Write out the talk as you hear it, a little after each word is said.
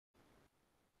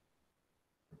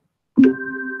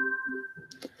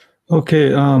Okay,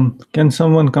 can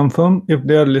someone confirm if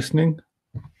they are listening?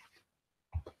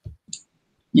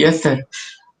 Yes, sir.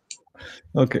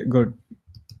 Okay, good.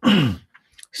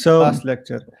 So last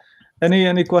lecture.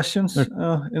 Any questions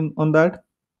on that?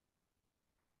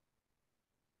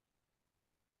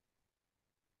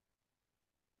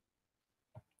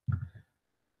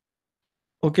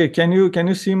 Okay, can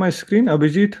you see my screen,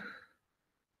 Abhijit?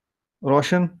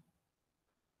 Roshan?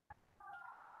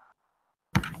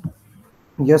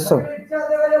 Yes, sir.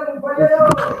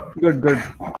 Good, good.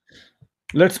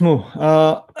 Let's move.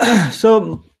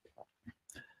 So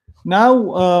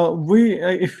now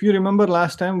if you remember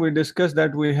last time we discussed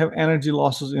that we have energy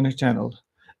losses in a channel,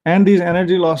 and these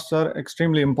energy losses are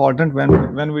extremely important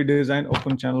when we design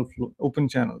open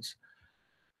channels.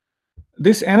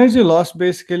 This energy loss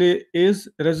basically is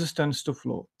resistance to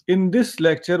flow. In this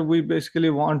lecture, we basically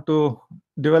want to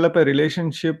develop a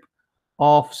relationship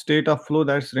of state of flow,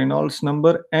 that's Reynolds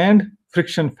number, and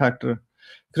friction factor.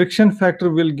 Friction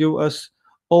factor will give us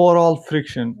overall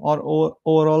friction or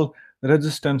overall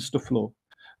resistance to flow.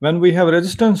 When we have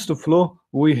resistance to flow,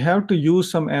 we have to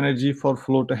use some energy for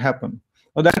flow to happen.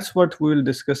 So that's what we will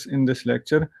discuss in this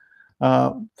lecture,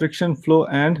 friction flow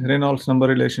and Reynolds number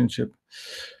relationship.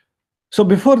 So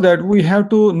before that, we have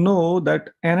to know that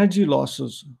energy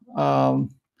losses,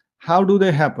 how do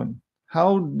they happen?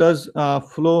 How does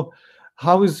flow,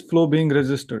 how is flow being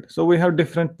resisted? So we have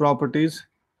different properties.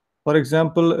 For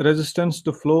example, resistance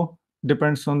to flow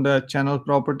depends on the channel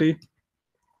property.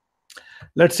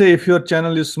 Let's say if your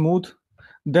channel is smooth,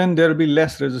 then there will be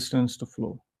less resistance to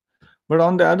flow. But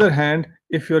on the other hand,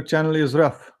 if your channel is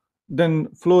rough, then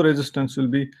flow resistance will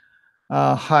be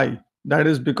high. That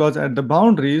is because at the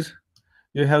boundaries,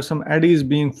 you have some eddies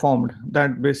being formed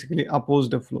that basically oppose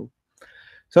the flow.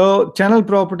 So channel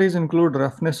properties include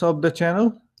roughness of the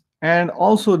channel, and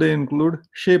also they include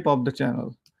shape of the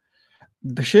channel.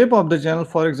 The shape of the channel,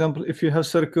 for example, if you have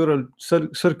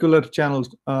circular channel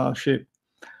shape,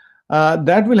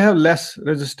 that will have less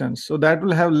resistance. So that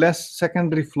will have less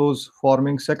secondary flows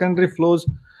forming. Secondary flows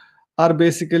are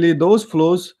basically those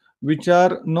flows which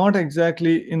are not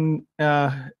exactly in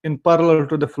parallel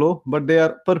to the flow, but they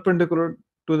are perpendicular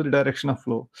to the direction of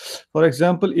flow. For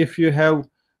example, if you have,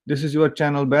 this is your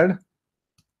channel bed,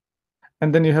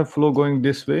 and then you have flow going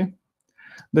this way.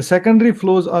 The secondary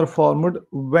flows are formed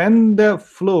when the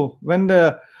flow,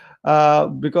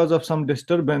 because of some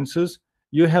disturbances,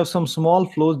 you have some small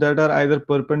flows that are either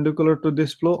perpendicular to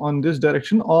this flow on this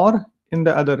direction or in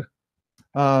the other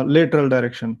lateral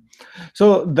direction.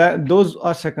 So that those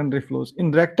are secondary flows.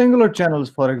 In rectangular channels,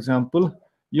 for example,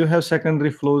 you have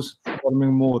secondary flows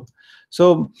forming more.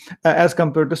 So as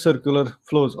compared to circular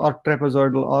flows or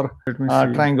trapezoidal or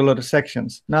triangular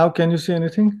sections. Now, can you see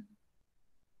anything?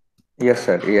 Yes,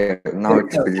 sir. Yeah, now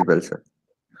it's visible, sir.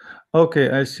 Okay,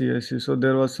 I see, I see. So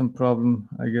there was some problem,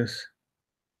 I guess.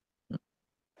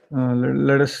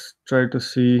 Let us try to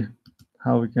see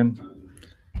how we can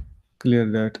clear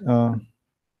that.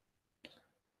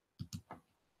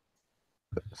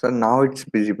 So now it's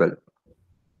visible.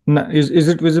 Is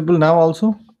it visible now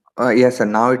also? Yes, sir.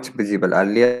 Now it's visible.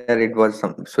 Earlier it was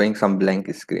showing some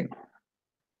blank screen.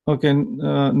 Okay,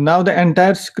 now the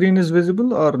entire screen is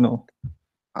visible or no?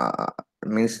 Uh,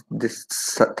 Means this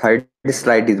third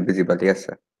slide is visible. Yes,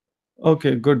 sir.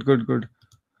 Okay, good, good, good.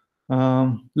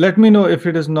 Let me know if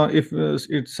it is not, if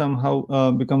it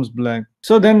somehow becomes blank.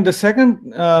 So then the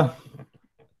second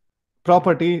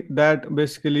property that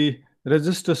basically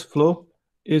resists flow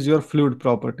is your fluid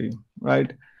property,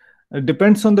 right? It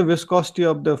depends on the viscosity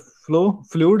of the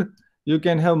fluid. You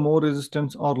can have more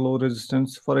resistance or low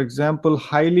resistance. For example,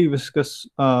 highly viscous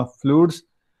fluids,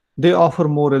 they offer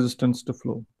more resistance to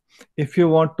flow. If you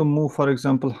want to move, for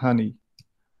example, honey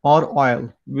or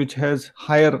oil, which has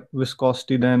higher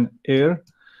viscosity than air,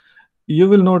 you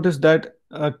will notice that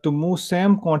to move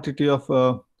same quantity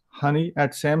of honey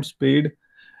at same speed,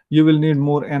 you will need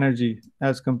more energy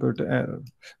as compared to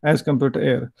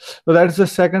air. So that's the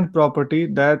second property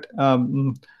that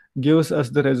gives us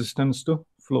the resistance to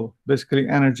flow, basically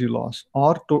energy loss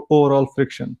or to overall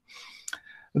friction.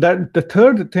 That the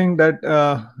third thing that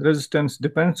resistance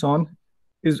depends on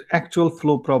is actual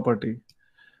flow property.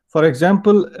 For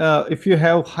example, if you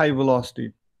have high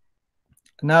velocity,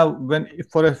 now when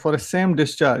for a same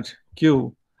discharge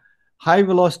Q, high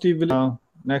velocity will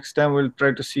next time we'll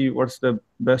try to see what's the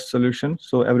best solution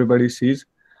so everybody sees.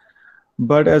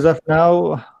 But as of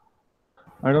now,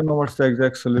 I don't know what's the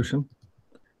exact solution.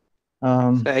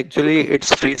 So actually,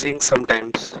 it's freezing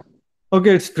sometimes.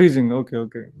 Okay, it's freezing.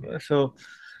 Okay. So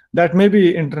that may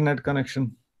be internet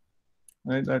connection,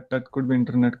 right? That could be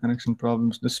internet connection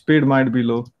problems. The speed might be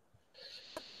low.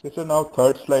 Yes, so now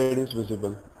third slide is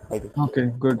visible, I guess.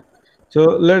 Okay, good. So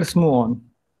let's move on.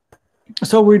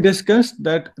 So we discussed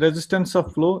that resistance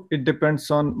of flow, it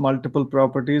depends on multiple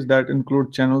properties that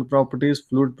include channel properties,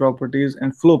 fluid properties,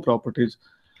 and flow properties.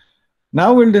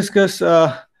 Now we'll discuss,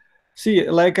 see,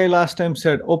 like I last time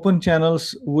said, open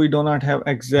channels, we do not have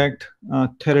exact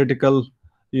theoretical,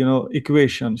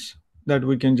 equations that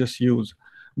we can just use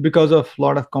because of a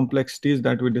lot of complexities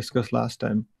that we discussed last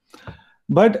time.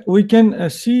 But we can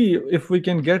see if we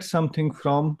can get something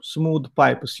from smooth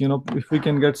pipes, if we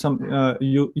can get some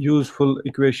useful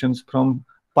equations from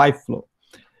pipe flow.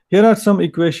 Here are some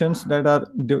equations that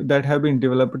have been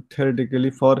developed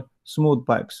theoretically for smooth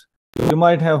pipes. You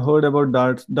might have heard about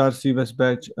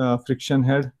Darcy-Weisbach friction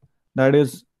head that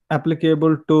is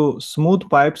applicable to smooth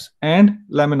pipes and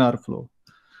laminar flow.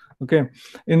 Okay,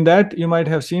 in that you might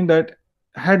have seen that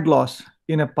head loss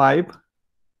in a pipe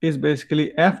is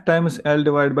basically F times L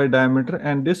divided by diameter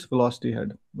and this velocity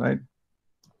head, right?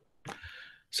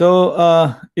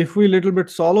 So if we little bit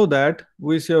solve that,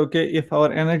 we say, okay, if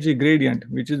our energy gradient,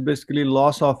 which is basically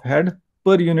loss of head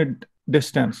per unit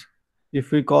distance,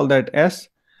 if we call that S,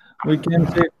 we can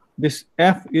say this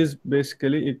F is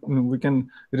basically, we can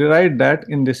rewrite that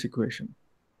in this equation.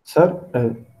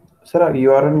 Sir,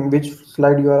 you are on which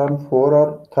slide? You are on 4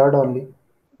 or third only?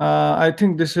 I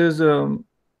think this is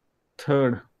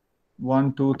third.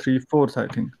 1, 2, 3, fourth, I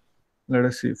think. Let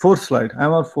us see. Fourth slide.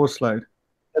 I'm on fourth slide.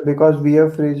 Because we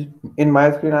have freezed in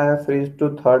my screen. I have freezed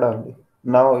to third only.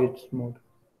 Now it's moved.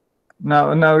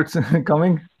 Now it's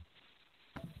coming.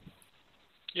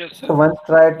 Yes, sir. So once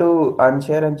try to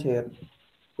unshare and share.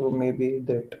 So maybe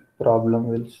that problem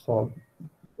will solve.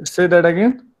 Say that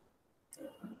again.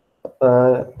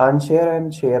 Unshare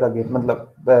and share again. Matlab,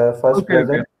 first Okay,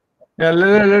 present. okay. Yeah,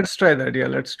 let's try that. Yeah,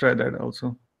 let's try that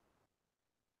also.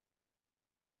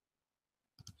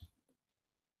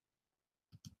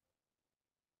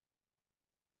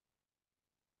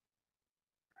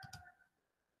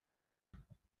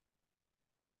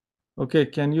 Okay,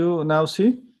 can you now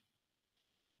see?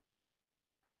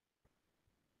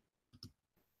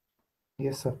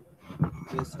 Yes, sir.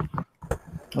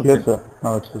 Okay. Yes, sir.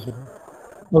 Now it's visible.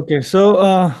 Okay,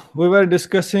 so we were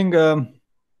discussing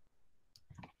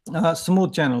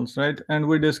smooth channels, right? And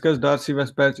we discussed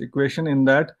Darcy-Weisbach equation in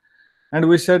that. And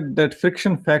we said that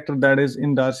friction factor that is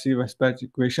in Darcy-Weisbach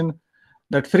equation,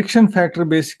 that friction factor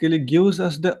basically gives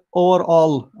us the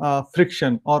overall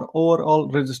friction or overall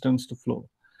resistance to flow.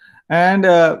 And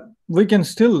we can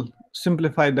still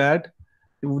simplify that.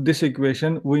 This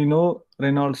equation, we know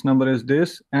Reynolds number is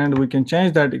this, and we can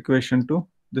change that equation to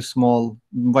the small,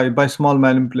 by small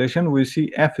manipulation, we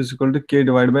see F is equal to K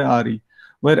divided by RE,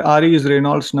 where RE is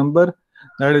Reynolds number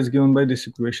that is given by this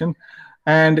equation.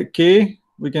 And K,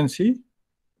 we can see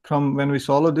from when we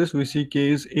solve this, we see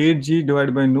K is 8G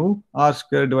divided by nu, R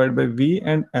square divided by V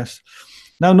and S.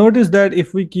 Now notice that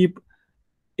if we keep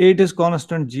 8 is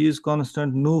constant, G is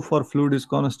constant, nu for fluid is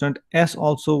constant, S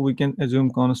also we can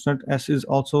assume constant, S is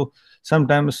also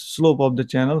sometimes slope of the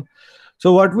channel.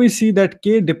 So what we see that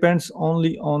K depends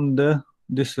only on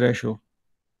this ratio.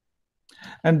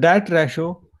 And that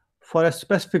ratio for a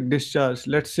specific discharge,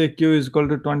 let's say Q is equal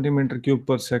to 20 meter cube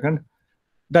per second,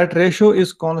 that ratio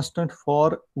is constant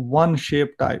for one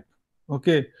shape type.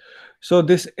 Okay, so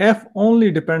this F only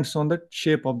depends on the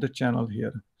shape of the channel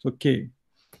here, so K.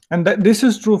 And this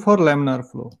is true for laminar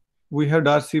flow. We have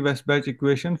Darcy-Weisbach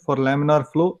equation for laminar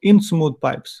flow in smooth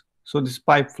pipes, so this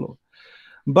pipe flow.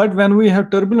 But when we have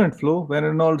turbulent flow, when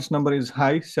Reynolds number is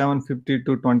high, 750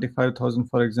 to 25,000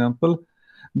 for example,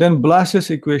 then Blas's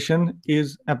equation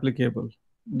is applicable.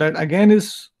 That again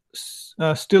is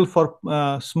still for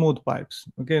smooth pipes,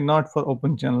 okay, not for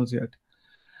open channels yet.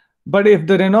 But if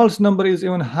the Reynolds number is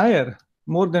even higher,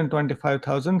 more than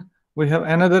 25,000, we have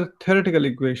another theoretical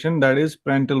equation, that is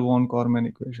Prandtl-von Karman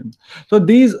equation. So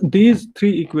these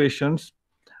three equations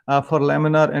for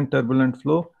laminar and turbulent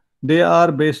flow, they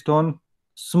are based on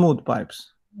smooth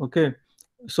pipes. Okay,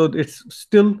 so it's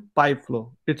still pipe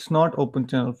flow, it's not open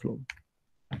channel flow.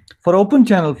 For open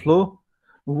channel flow,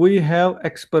 we have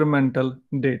experimental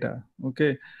data,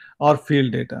 okay, or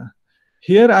field data.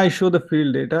 Here I show the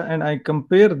field data and I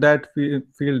compare that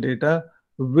field data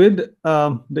with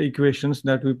the equations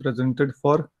that we presented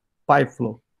for pipe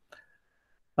flow.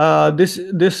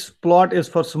 This plot is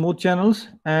for smooth channels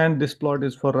and this plot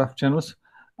is for rough channels.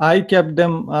 I kept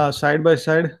them side by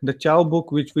side. The Chow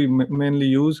book, which we mainly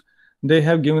use, they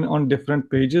have given on different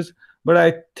pages. But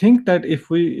I think that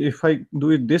if I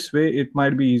do it this way, it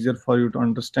might be easier for you to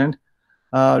understand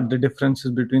the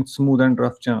differences between smooth and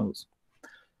rough channels.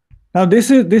 Now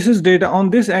this is data on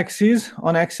this axis.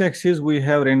 On x-axis we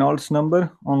have Reynolds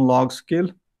number on log scale,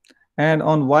 and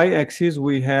on y-axis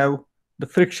we have the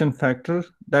friction factor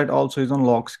that also is on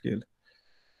log scale.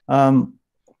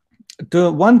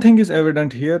 The one thing is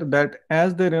evident here, that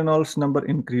as the Reynolds number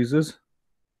increases,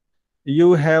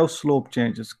 you have slope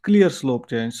changes, clear slope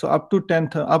change. So up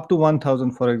to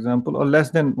 1,000, for example, or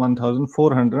less than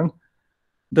 1,400,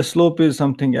 the slope is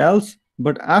something else.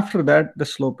 But after that, the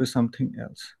slope is something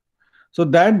else. So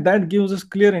that gives us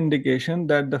clear indication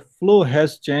that the flow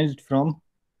has changed from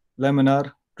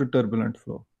laminar to turbulent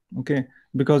flow. Okay,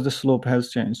 because the slope has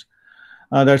changed.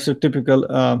 That's a typical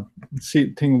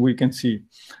thing we can see.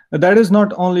 That is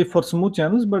not only for smooth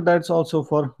channels, but that's also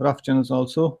for rough channels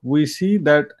also. We see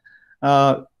that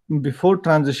before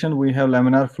transition we have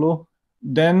laminar flow,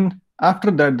 then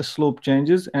after that the slope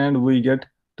changes and we get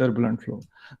turbulent flow.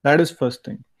 That is first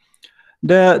thing.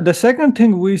 The second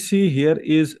thing we see here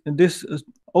is this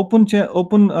open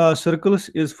circles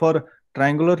is for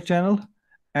triangular channel,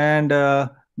 and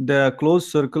the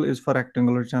closed circle is for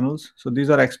rectangular channels. So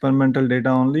these are experimental data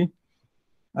only.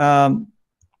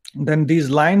 Then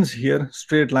these lines here,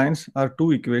 straight lines, are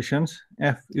two equations.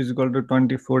 F is equal to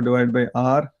 24 divided by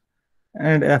R,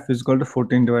 and F is equal to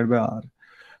 14 divided by R.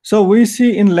 So we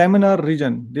see in laminar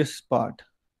region, this part,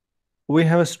 we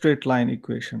have a straight line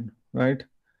equation, right?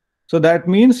 So that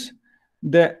means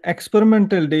the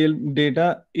experimental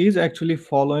data is actually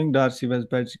following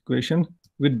Darcy-Weisbach equation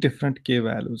with different K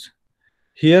values.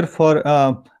 Here for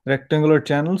rectangular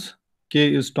channels,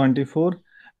 K is 24,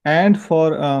 and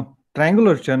for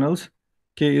triangular channels,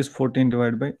 K is 14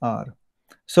 divided by R.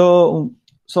 So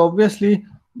obviously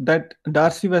that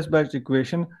Darcy-Weisbach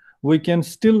equation we can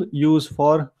still use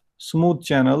for smooth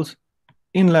channels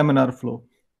in laminar flow.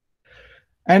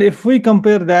 And if we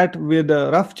compare that with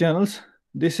rough channels,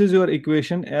 this is your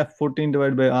equation F14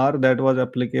 divided by R that was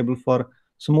applicable for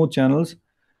smooth channels.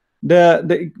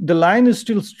 The line is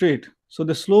still straight, so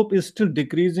the slope is still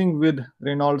decreasing with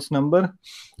Reynolds number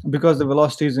because the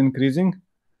velocity is increasing.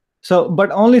 So, but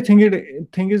only thing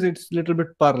is it's a little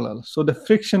bit parallel, so the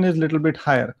friction is a little bit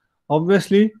higher,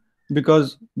 obviously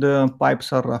because the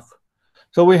pipes are rough.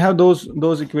 So we have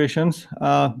those equations.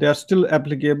 They are still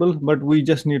applicable, but we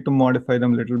just need to modify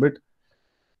them a little bit.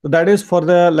 So that is for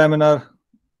the laminar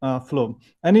flow.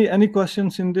 Any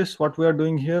questions in this, what we are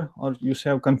doing here, or you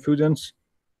have confusions?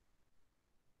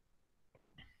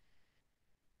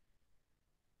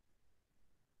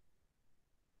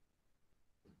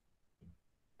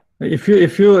 If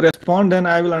you respond, then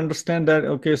I will understand that,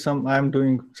 okay, I'm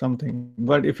doing something.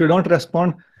 But if you don't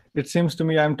respond, it seems to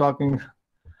me I'm talking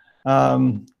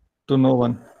to no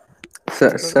one.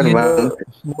 Sir, In one the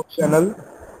smooth channel,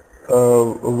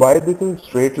 why this is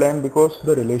straight line? Because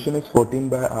the relation is 14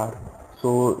 by R.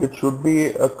 So it should be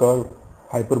a curve,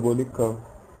 hyperbolic curve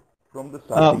from the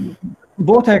starting.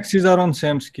 Both axes are on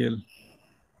same scale.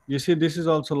 You see, this is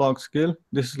also log scale.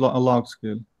 This is a log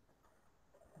scale.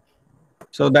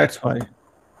 So that's why.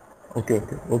 Okay.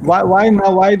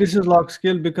 Why this is log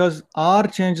scale? Because R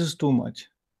changes too much.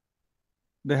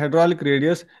 The hydraulic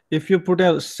radius, if you put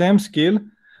a same scale,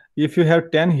 if you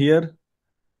have 10 here,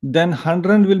 then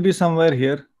 100 will be somewhere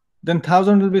here, then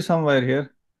 1,000 will be somewhere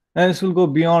here, and this will go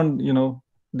beyond,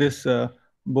 this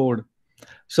board.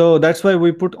 So that's why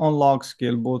we put on log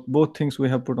scale. Both things we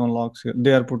have put on log scale.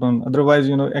 They are put on. Otherwise,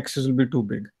 axis will be too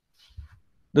big.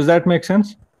 Does that make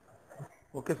sense?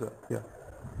 Okay, sir. Yeah.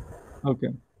 Okay.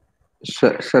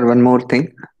 Sir, one more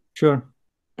thing. Sure.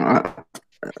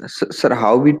 Sir,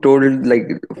 how we told like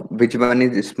which one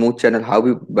is smooth channel? How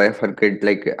we bifurcate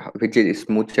like which is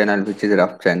smooth channel, which is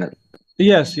rough channel?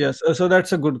 Yes. So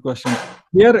that's a good question.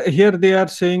 Here they are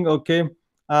saying, okay,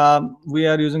 we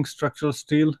are using structural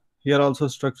steel. Here also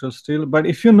structural steel. But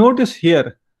if you notice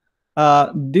here,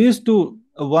 these two,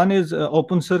 one is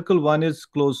open circle, one is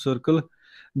closed circle.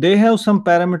 They have some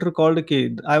parameter called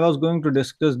K. I was going to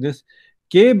discuss this.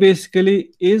 K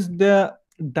basically is the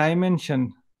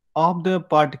dimension of the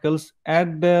particles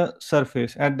at the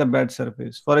surface, at the bed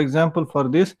surface. For example, for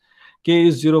this, K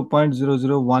is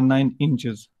 0.0019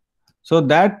 inches. So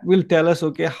that will tell us,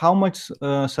 okay, how much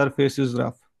surface is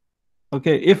rough.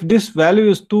 Okay, if this value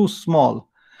is too small,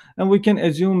 and we can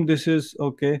assume this is,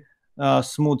 okay,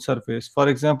 smooth surface. For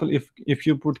example, if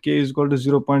you put K is equal to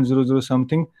 0.00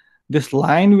 something, this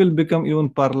line will become even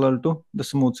parallel to the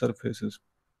smooth surfaces.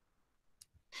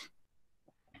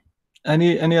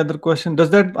 Any other question? Does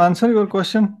that answer your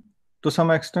question to some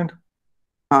extent?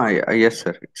 Yes,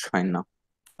 sir. It's fine now.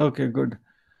 Okay, good.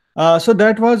 So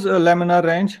that was a laminar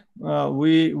range.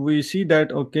 We see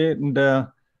that, okay,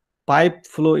 the pipe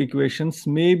flow equations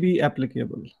may be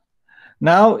applicable.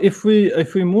 Now, if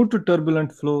we move to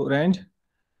turbulent flow range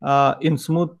in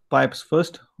smooth pipes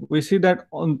first, we see that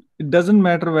it doesn't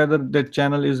matter whether the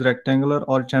channel is rectangular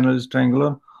or channel is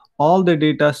triangular. All the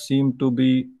data seem to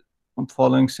be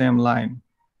following same line,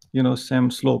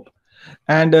 same slope.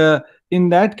 And in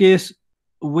that case,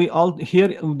 we all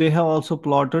here they have also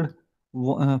plotted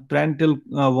Prandtl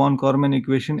von Karman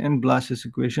equation and Blase's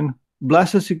equation.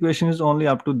 Blase's equation is only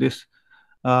up to this,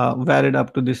 varied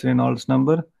up to this Reynolds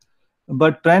number,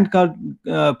 but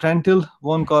Prandtl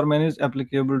von Karman is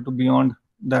applicable to beyond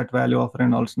that value of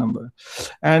Reynolds number,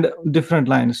 and different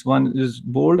lines. One is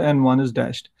bold and one is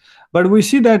dashed. But we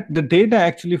see that the data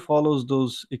actually follows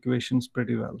those equations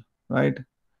pretty well, right?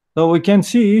 So we can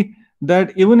see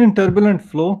that even in turbulent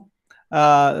flow,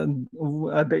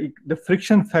 the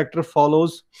friction factor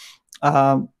follows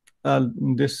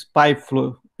this pipe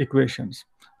flow equations.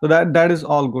 So that is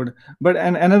all good. But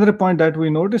another point that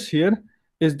we notice here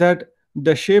is that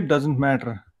the shape doesn't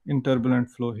matter in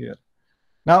turbulent flow here.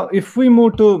 Now, if we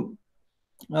move to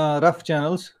rough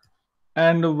channels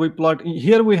and we plot,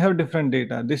 here we have different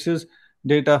data. This is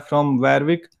data from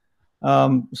Warwick,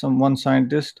 one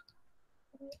scientist.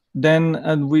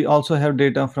 Then we also have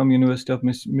data from University of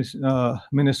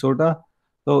Minnesota.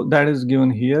 So that is given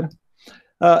here.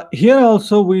 Here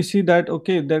also we see that,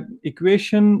 okay, that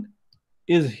equation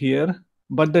is here,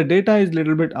 but the data is a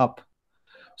little bit up.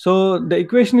 So the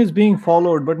equation is being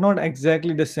followed, but not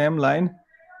exactly the same line,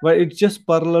 but it's just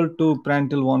parallel to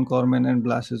Prandtl von Karman and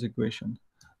Blase's equation.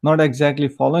 Not exactly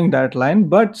following that line,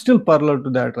 but still parallel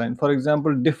to that line. For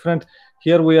example,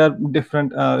 here we are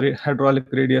different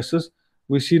hydraulic radiuses.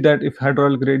 We see that if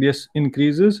hydraulic radius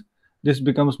increases, this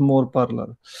becomes more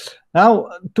parallel. Now,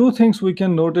 two things we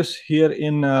can notice here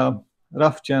in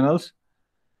rough channels.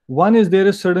 One is there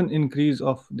is certain increase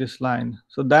of this line,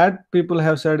 so that people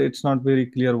have said it's not very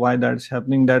clear why that's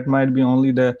happening. That might be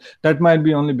only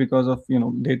because of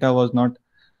data was not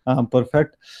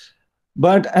perfect.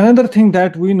 But another thing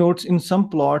that we notice in some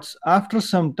plots, after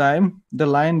some time the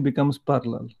line becomes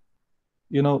parallel.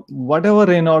 Whatever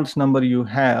Reynolds number you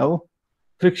have,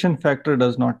 friction factor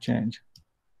does not change.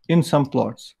 In some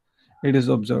plots it is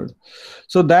observed.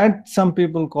 So that some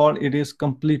people call it is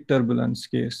complete turbulence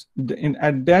case.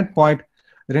 At that point,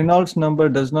 Reynolds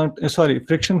number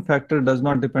friction factor does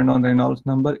not depend on Reynolds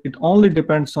number. It only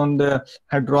depends on the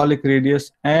hydraulic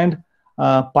radius and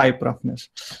pipe roughness.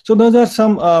 So those are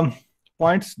some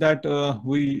points that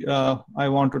I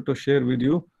wanted to share with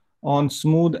you on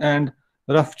smooth and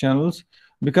rough channels,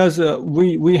 because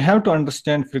we have to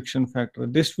understand friction factor.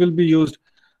 This will be used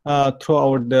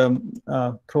throughout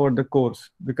the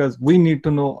course, because we need to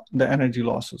know the energy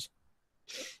losses.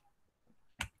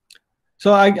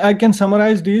 So I can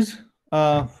summarize these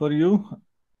for you,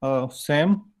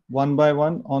 same one by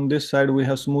one. On this side we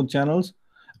have smooth channels,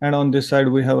 and on this side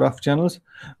we have rough channels.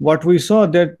 What we saw,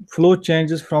 that flow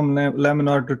changes from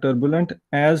laminar to turbulent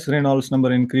as Reynolds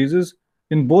number increases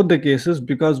in both the cases,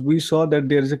 because we saw that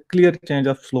there is a clear change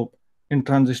of slope in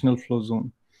transitional flow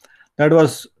zone. That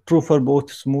was true for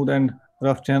both smooth and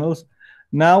rough channels.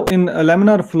 Now in a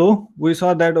laminar flow, we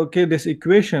saw that, okay, this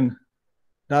equation,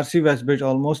 Darcy-Weisbach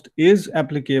almost, is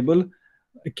applicable.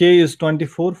 K is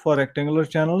 24 for rectangular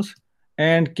channels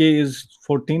and K is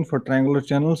 14 for triangular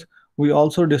channels. We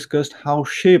also discussed how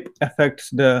shape affects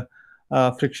the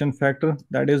friction factor,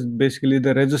 that is basically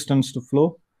the resistance to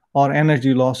flow or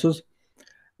energy losses.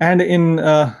 And in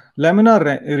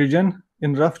laminar region,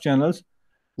 in rough channels,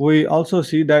 we also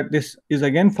see that this is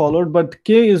again followed, but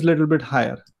K is a little bit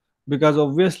higher, because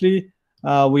obviously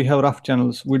we have rough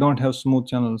channels. We don't have smooth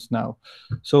channels now.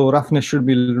 So roughness should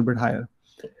be a little bit higher.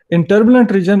 In turbulent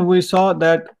region, we saw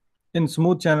that in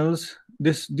smooth channels,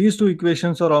 these two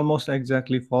equations are almost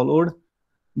exactly followed.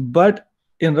 But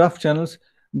in rough channels,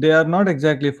 they are not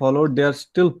exactly followed. They are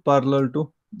still parallel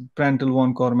to Prandtl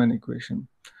von Karman equation.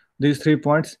 These 3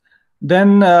 points.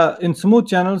 Then in smooth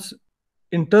channels,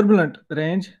 in turbulent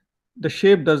range, the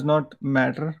shape does not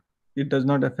matter. It does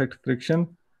not affect friction.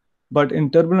 But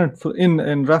in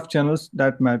rough channels,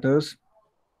 that matters.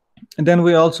 And then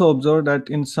we also observe that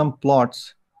in some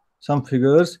plots, some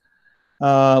figures,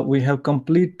 we have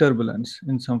complete turbulence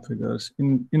in some figures,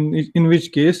 in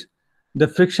which case the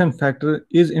friction factor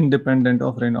is independent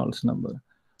of Reynolds number.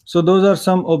 So those are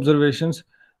some observations.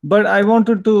 But I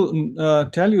wanted to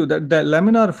tell you that the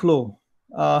laminar flow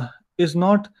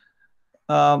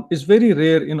is very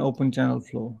rare in open channel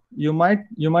flow. You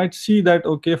might see that,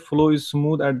 okay, flow is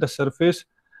smooth at the surface.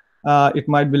 It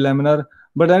might be laminar,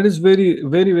 but that is very,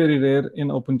 very, very rare in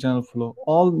open channel flow.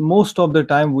 Most of the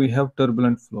time we have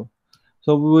turbulent flow.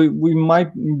 So we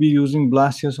might be using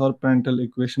Blasius or Prandtl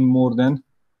equation more than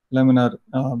laminar,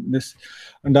 this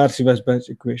Darcy-Weisbach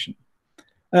equation.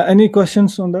 Any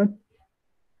questions on that?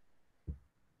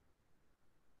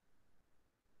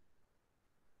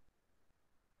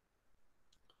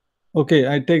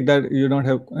 Okay, I take that you don't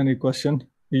have any question.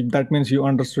 That means you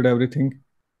understood everything.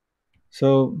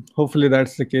 So hopefully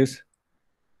that's the case.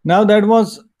 Now that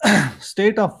was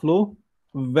state of flow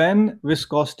when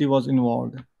viscosity was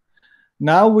involved.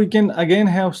 Now we can again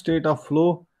have state of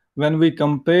flow when we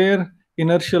compare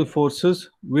inertial forces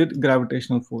with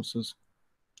gravitational forces.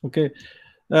 Okay.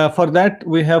 For that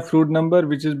we have Froude number,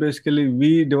 which is basically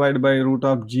V divided by root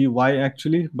of Gy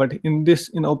actually. But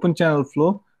in open channel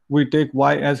flow, we take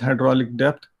Y as hydraulic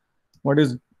depth. What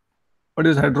is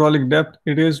hydraulic depth?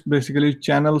 It is basically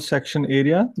channel section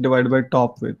area divided by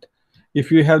top width.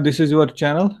 If you have, this is your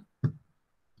channel,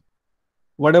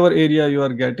 whatever area you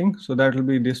are getting, so that will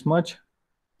be this much,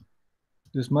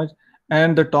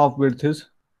 and the top width is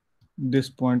this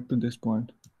point to this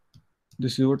point.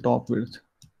 This is your top width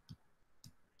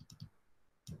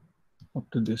up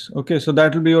to this. Okay, so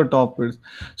that will be your top width.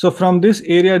 So from this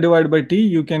area divided by T,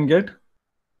 you can get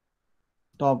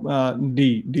top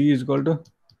D. D is equal to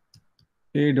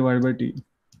A divided by T.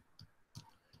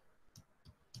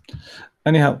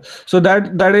 Anyhow, so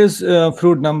that is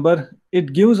Froude number.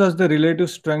 It gives us the relative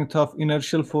strength of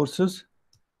inertial forces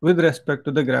with respect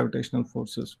to the gravitational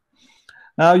forces.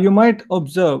 Now you might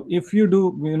observe, if you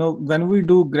do, when we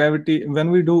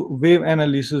do wave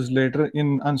analysis later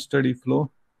in unsteady flow,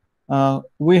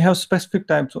 we have specific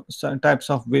types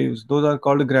of waves. Those are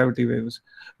called gravity waves.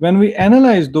 When we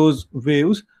analyze those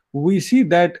waves, we see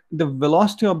that the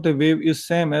velocity of the wave is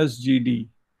same as GD,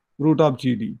 root of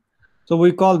GD. So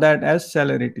we call that as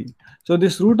celerity. So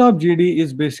this root of GD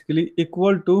is basically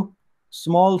equal to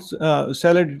small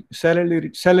celerity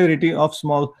of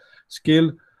small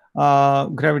scale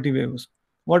gravity waves.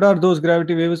 What are those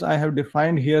gravity waves? I have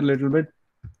defined here a little bit.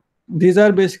 These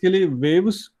are basically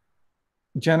waves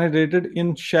generated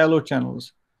in shallow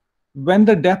channels when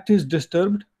the depth is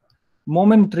disturbed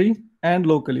momentary and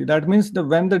locally. That means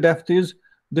when the depth is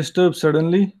disturbed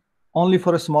suddenly, only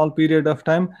for a small period of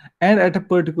time, and at a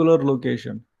particular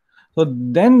location. So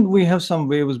then we have some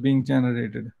waves being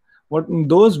generated.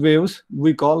 Those waves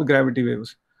we call gravity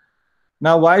waves.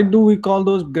 Now, why do we call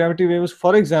those gravity waves?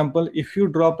 For example, if you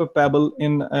drop a pebble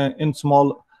in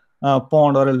small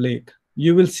pond or a lake,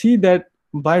 you will see that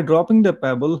by dropping the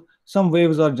pebble, some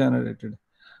waves are generated.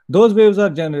 Those waves are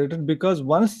generated because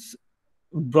once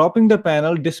dropping the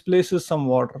panel displaces some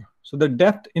water, so the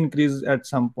depth increases at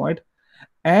some point,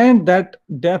 and that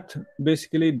depth,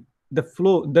 basically the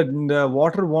flow, the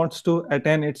water wants to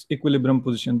attain its equilibrium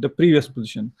position, the previous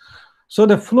position. So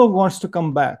the flow wants to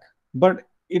come back, but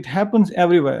it happens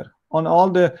everywhere on all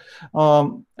the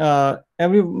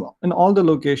in all the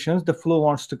locations. The flow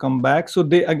wants to come back, so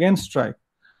they again strike.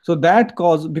 So that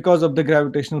because of the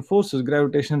gravitational forces,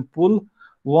 gravitation pull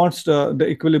wants the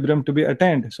equilibrium to be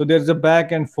attained. So there's a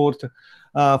back and forth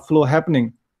flow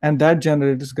happening, and that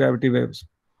generates gravity waves.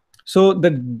 So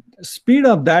the speed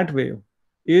of that wave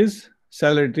is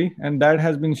celerity, and that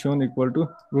has been shown equal to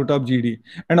root of GD.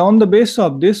 And on the basis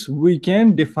of this, we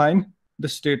can define the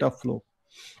state of flow.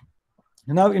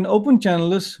 Now, in open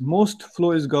channels, most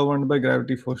flow is governed by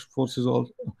gravity forces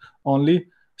only.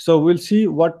 So we'll see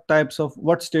what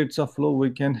states of flow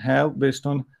we can have based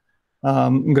on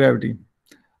gravity.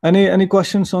 Any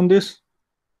questions on this?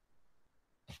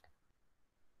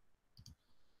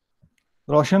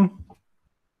 Roshan?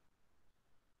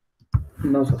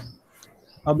 No, sir.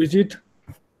 Abhijit?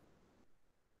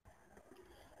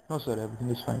 No, sir, everything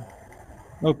is fine.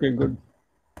 Okay, good.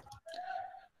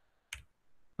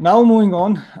 Now moving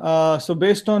on. So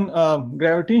based on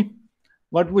gravity,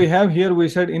 what we have here, we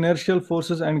said inertial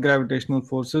forces and gravitational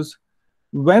forces.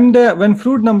 When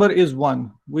Froude number is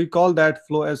 1, we call that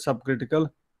flow as subcritical.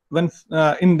 When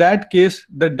in that case,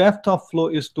 the depth of flow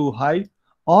is too high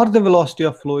or the velocity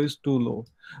of flow is too low.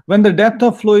 When the depth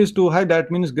of flow is too high, that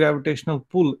means gravitational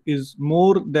pull is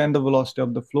more than the velocity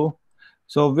of the flow.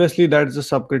 So obviously that is a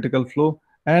subcritical flow,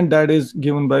 and that is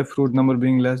given by Froude number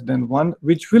being less than 1,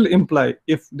 which will imply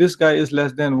if this guy is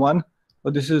less than 1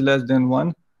 or this is less than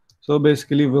 1. So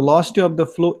basically velocity of the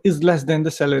flow is less than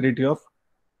the celerity of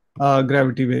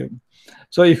gravity wave.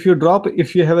 So if you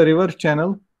have a river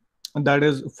channel that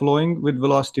is flowing with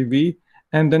velocity v,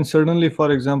 and then suddenly,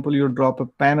 for example, you drop a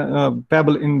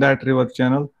pebble in that river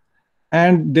channel,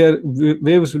 and their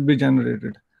waves will be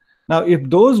generated. Now, if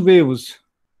those waves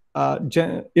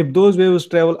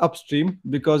travel upstream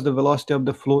because the velocity of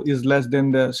the flow is less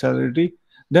than the celerity,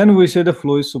 then we say the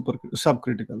flow is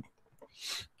subcritical.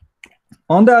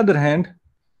 On the other hand,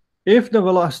 If the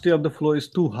velocity of the flow is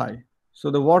too high, so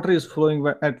the water is flowing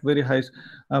at very high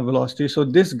velocity, so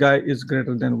this guy is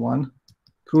greater than 1,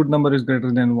 Froude number is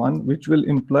greater than 1, which will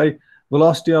imply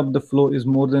velocity of the flow is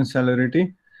more than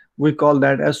celerity. We call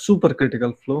that as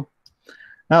supercritical flow.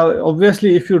 Now,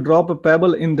 obviously, if you drop a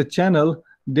pebble in the channel,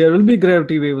 there will be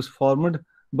gravity waves formed,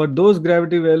 but those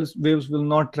gravity waves will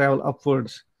not travel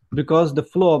upwards because the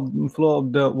flow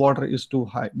of the water is too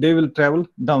high. They will travel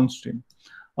downstream.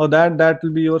 Or that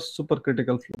will be your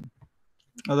supercritical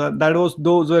flow.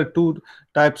 Those were two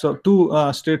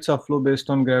states of flow based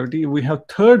on gravity. We have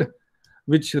third,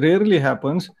 which rarely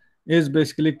happens, is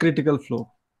basically critical flow.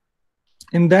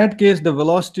 In that case, the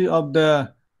velocity of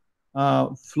the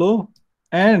flow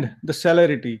and the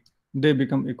celerity, they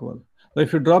become equal. So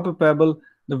if you drop a pebble,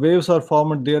 the waves are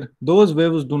formed there. Those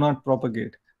waves do not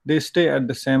propagate. They stay at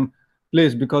the same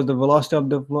place because the velocity of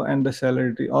the flow and the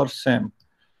celerity are same.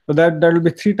 So that will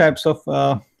be three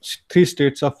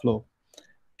states of flow.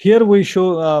 Here we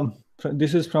show,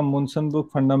 this is from Munson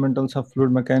book, Fundamentals of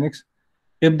Fluid Mechanics.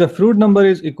 If the Froude number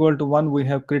is equal to 1, we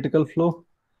have critical flow.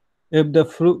 If the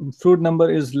Froude number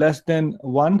is less than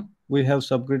 1, we have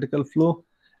subcritical flow.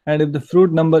 And if the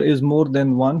Froude number is more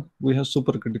than 1, we have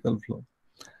supercritical flow.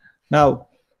 Now,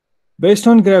 based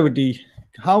on gravity,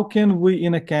 how can we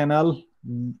in a canal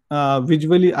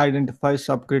visually identify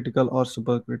subcritical or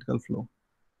supercritical flow?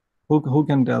 Who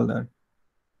can tell that?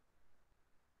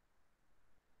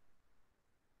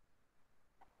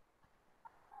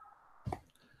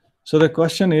 So the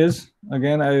question is,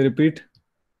 again, I repeat,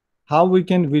 how we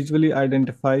can visually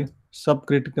identify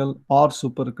subcritical or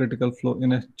supercritical flow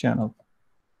in a channel?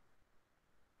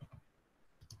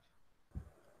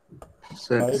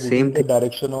 So same thing. The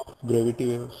direction of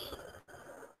gravity waves.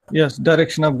 Yes,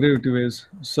 direction of gravity waves.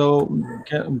 So,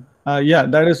 yeah,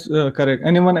 that is correct.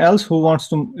 Anyone else who wants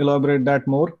to elaborate that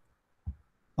more?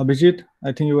 Abhijit,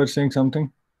 I think you were saying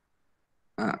something.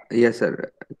 Yes,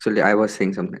 sir. Actually, I was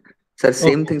saying something. Sir,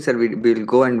 same thing, sir. We will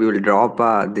go and we will drop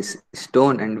this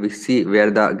stone and we see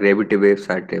where the gravity waves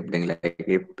are traveling. Like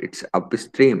if it's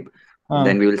upstream,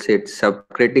 then we will say it's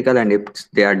subcritical, and if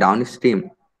they are downstream,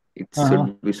 it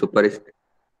should be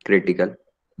supercritical.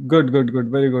 Good,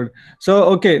 very good. So,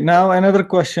 okay, now another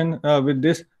question with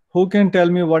this. Who can tell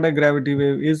me what a gravity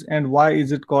wave is and why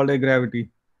is it called a gravity?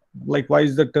 Like, why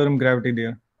is the term gravity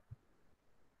there?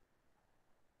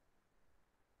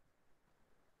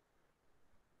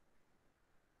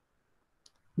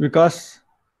 Because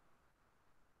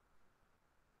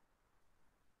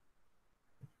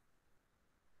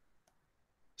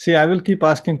see, I will keep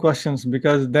asking questions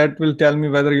because that will tell me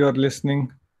whether you are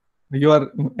listening, you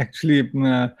are actually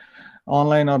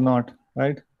online or not,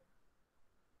 right?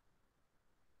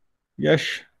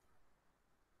 Yash?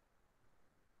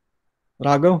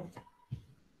 Raghav?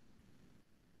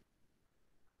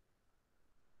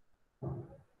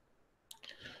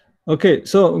 Okay,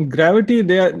 so gravity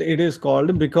there it is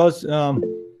called because Raghav,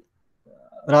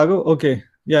 okay,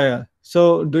 yeah.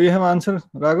 So do you have answer,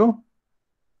 Raghav?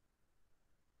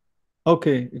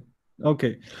 Okay.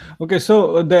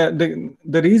 So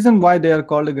the reason why they are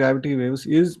called gravity waves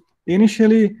is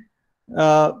initially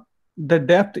the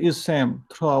depth is same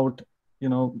throughout,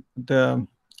 the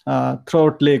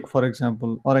throughout lake, for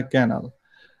example, or a canal.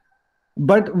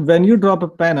 But when you drop a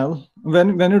panel,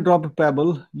 when you drop a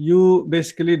pebble, you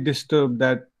basically disturb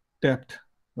that depth.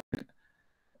 Right?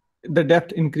 The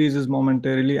depth increases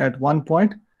momentarily at one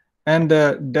point, and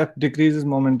the depth decreases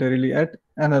momentarily at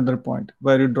another point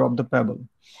where you drop the pebble.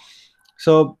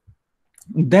 So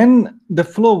then the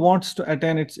flow wants to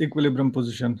attain its equilibrium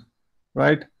position,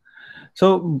 right?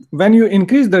 So when you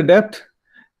increase the depth,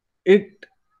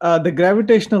 the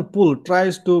gravitational pull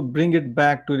tries to bring it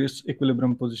back to its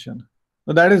equilibrium position.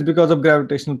 So that is because of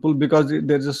gravitational pull, because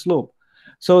there's a slope.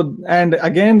 So, and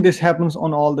again, this happens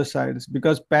on all the sides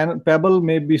because pebble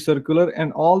may be circular,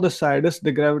 and all the sides,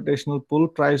 the gravitational pull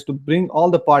tries to bring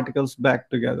all the particles back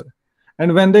together.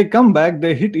 And when they come back,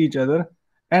 they hit each other,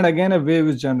 and again, a wave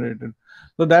is generated.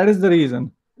 So that is the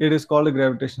reason it is called a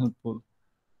gravitational pull.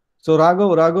 So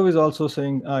Raghav is also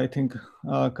saying, I think,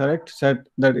 correct, said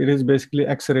that it is basically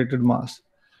accelerated mass.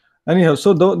 Anyhow,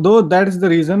 so though that is the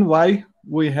reason why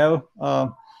we have a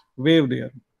wave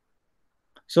there.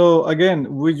 So again,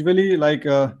 visually, like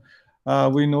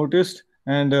we noticed,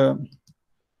 and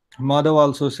Madhav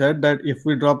also said that if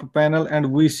we drop a panel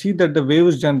and we see that the wave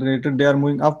is generated, they are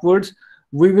moving upwards,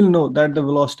 we will know that the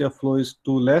velocity of flow is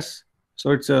too less.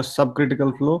 So it's a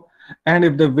subcritical flow. And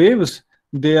if the waves,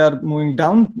 they are moving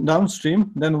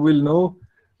downstream, then we'll know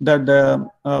that the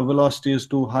velocity is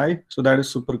too high. So that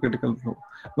is supercritical flow.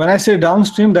 When I say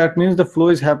downstream, that means the flow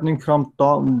is happening from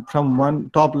one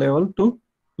top level to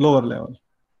lower level.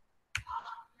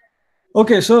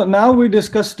 Okay, so now we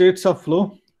discuss states of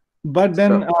flow, but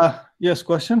then So, yes,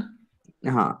 question.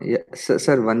 yeah,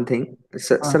 sir, one thing, Uh,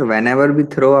 sir, whenever we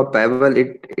throw a pebble,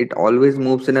 it always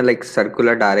moves in a like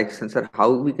circular direction, sir.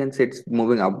 How we can say it's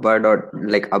moving upward or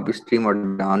like upstream or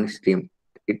downstream?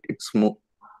 It's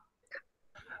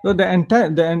so the entire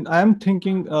I am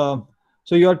thinking.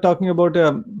 So you are talking about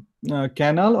a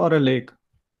canal or a lake?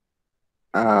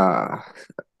 uh,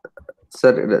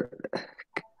 sir,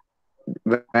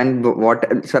 when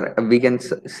what, sir, we can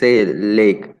say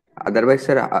lake. Otherwise,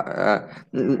 sir,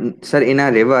 sir, in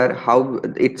a river, how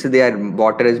it's their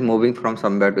water is moving from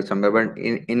somewhere to somewhere, but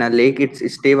in a lake,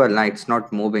 it's stable. Now it's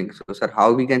not moving. So, sir,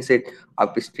 how we can say it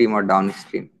upstream or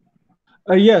downstream?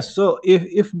 Yes. So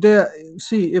if the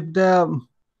see if the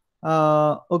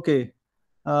okay,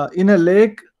 in a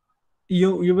lake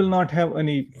you will not have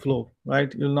any flow,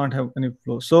 right? You will not have any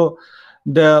flow. So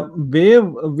the wave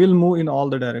will move in all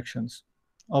the directions,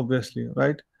 obviously,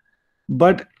 right?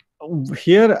 But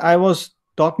here I was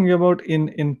talking about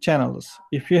in channels.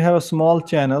 If you have a small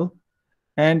channel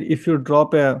and if you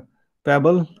drop a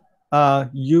pebble,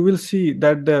 you will see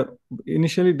that the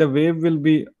initially the wave will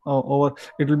be over.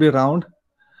 It will be round,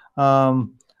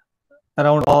 um,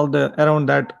 around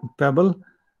that pebble,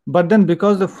 but then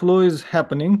because the flow is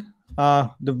happening,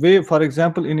 the wave, for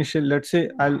example, initial, let's say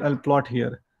I'll plot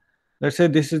here. Let's say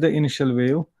this is the initial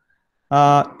wave.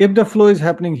 If the flow is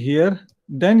happening here,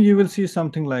 then you will see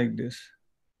something like this.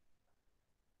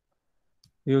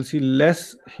 You will see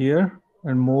less here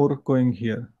and more going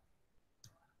here.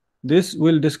 This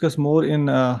we'll discuss more in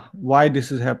why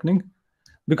this is happening,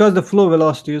 because the flow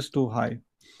velocity is too high.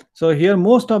 So here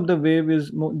most of the wave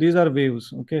is these are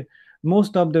waves, okay?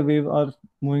 Most of the wave are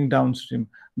moving downstream.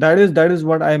 That is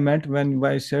what I meant when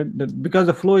I said that, because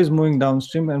the flow is moving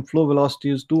downstream and flow velocity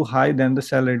is too high than the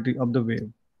celerity of the wave.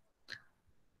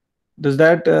 Does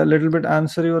that a little bit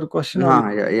answer your question?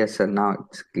 Or Yeah, yes, sir. Now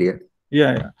it's clear.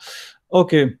 yeah.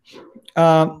 Okay.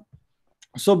 Um,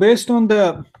 so based on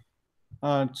the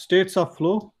states of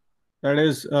flow, that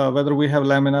is whether we have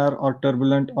laminar or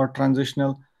turbulent or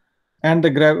transitional, and the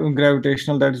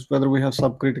gravitational, that is whether we have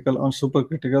subcritical or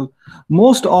supercritical,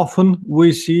 most often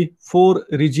we see four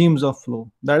regimes of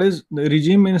flow. That is, the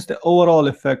regime means the overall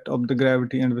effect of the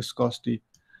gravity and viscosity.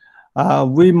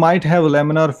 We might have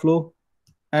laminar flow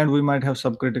and we might have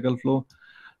subcritical flow.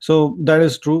 So that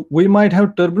is true. We might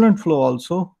have turbulent flow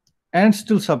also and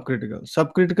still subcritical.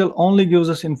 Subcritical only gives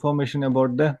us information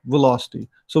about the velocity.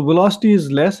 So velocity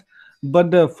is less,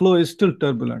 but the flow is still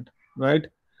turbulent, right?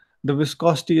 The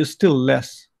viscosity is still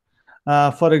less.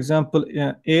 For example,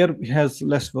 air has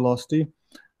less velocity.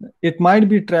 It might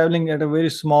be traveling at a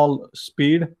very small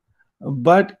speed,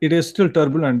 but it is still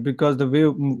turbulent because the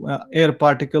wave air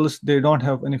particles, they don't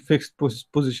have any fixed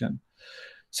position.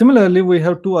 Similarly, we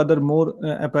have two other more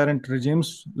apparent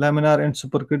regimes, laminar and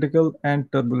supercritical,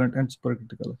 and turbulent and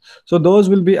supercritical. So those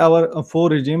will be our four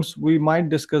regimes. We might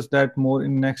discuss that more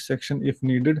in next section if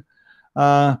needed.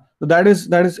 So that is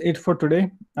it for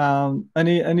today.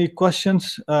 Any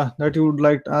questions that you would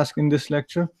like to ask in this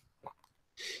lecture?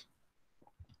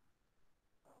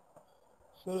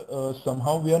 So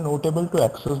somehow we are not able to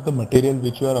access the material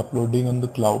which you are uploading on the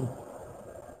cloud.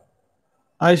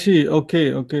 I see.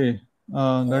 Okay, okay.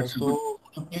 That's good. So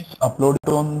could you please upload it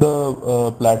on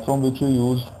the platform which you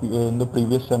used in the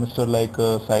previous semester, like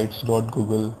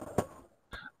sites.google.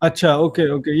 Acha, okay,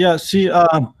 okay. Yeah, see,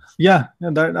 yeah,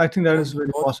 that I think that is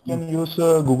very Or you possible. can use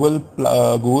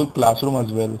Google Classroom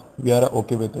as well. We are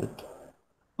okay with it.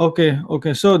 Okay,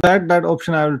 okay. So that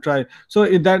option I will try. So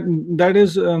that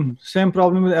is same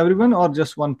problem with everyone or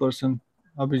just one person,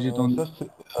 Abhijit only?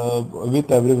 So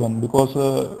with everyone, because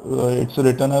it's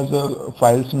written as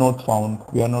files not found.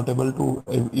 We are not able to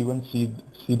even see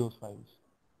those files.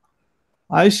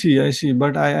 I see, I see.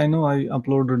 But I know I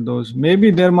uploaded those.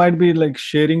 Maybe there might be like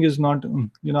sharing is not,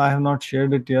 I have not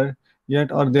shared it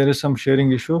yet, or there is some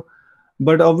sharing issue.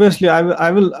 But obviously, I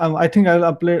think I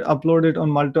will upload it on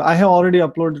multi. I have already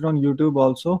uploaded on YouTube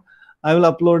also. I will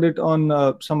upload it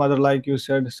on some other, like you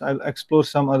said. So I'll explore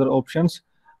some other options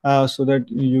so that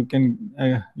you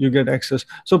get access.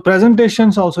 So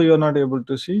presentations also you're not able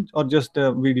to see, or just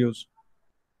videos.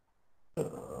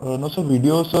 No, so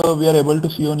videos we are able to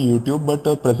see on YouTube, but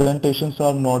presentations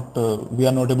are not. We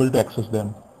are not able to access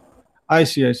them. I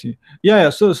see, I see. Yeah, yeah.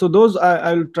 So those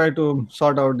I'll try to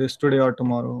sort out this today or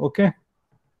tomorrow. Okay.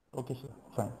 Okay, sir.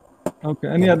 Fine. Okay.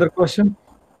 Any Thank other you. question?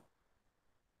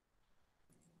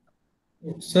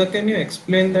 Sir, can you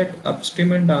explain that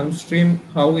upstream and downstream,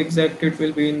 how exactly it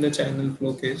will be in the channel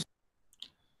flow case?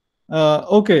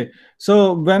 Okay,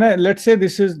 so when let's say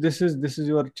this is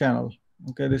your channel.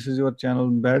 Okay, this is your channel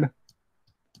bed.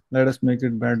 Let us make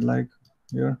it bed like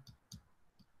here.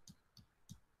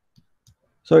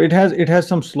 So it has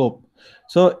some slope.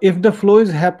 So if the flow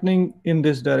is happening in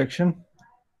this direction,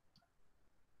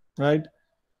 right,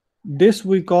 this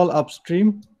we call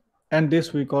upstream and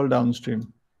this we call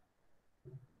downstream,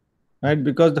 right,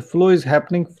 because the flow is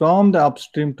happening from the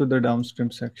upstream to the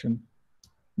downstream section.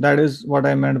 That is what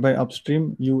I meant by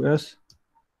upstream, US,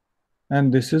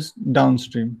 and this is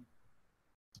downstream.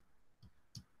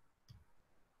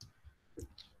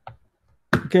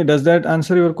 Okay, does that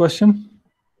answer your question?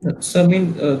 So I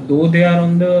mean, though they are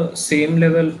on the same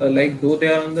level, like though they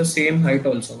are on the same height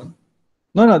also.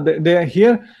 No, they are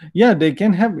here. Yeah, they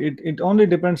can have it. It only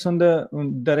depends on the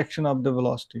direction of the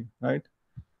velocity, right?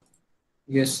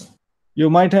 Yes. You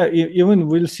might have, even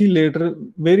we'll see later,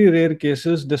 very rare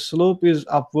cases, the slope is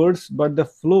upwards, but the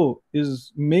flow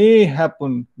may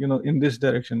happen, in this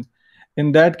direction.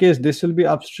 In that case, this will be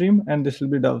upstream and this will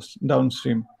be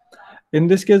downstream. In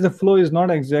this case, the flow is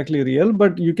not exactly real,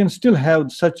 but you can still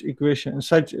have such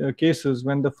cases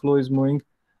when the flow is moving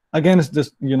against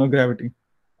this, gravity.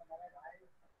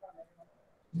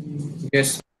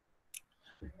 Yes.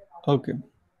 Okay.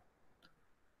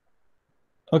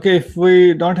 Okay, if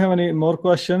we don't have any more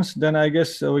questions, then I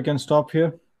guess we can stop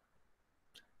here.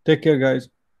 Take care, guys.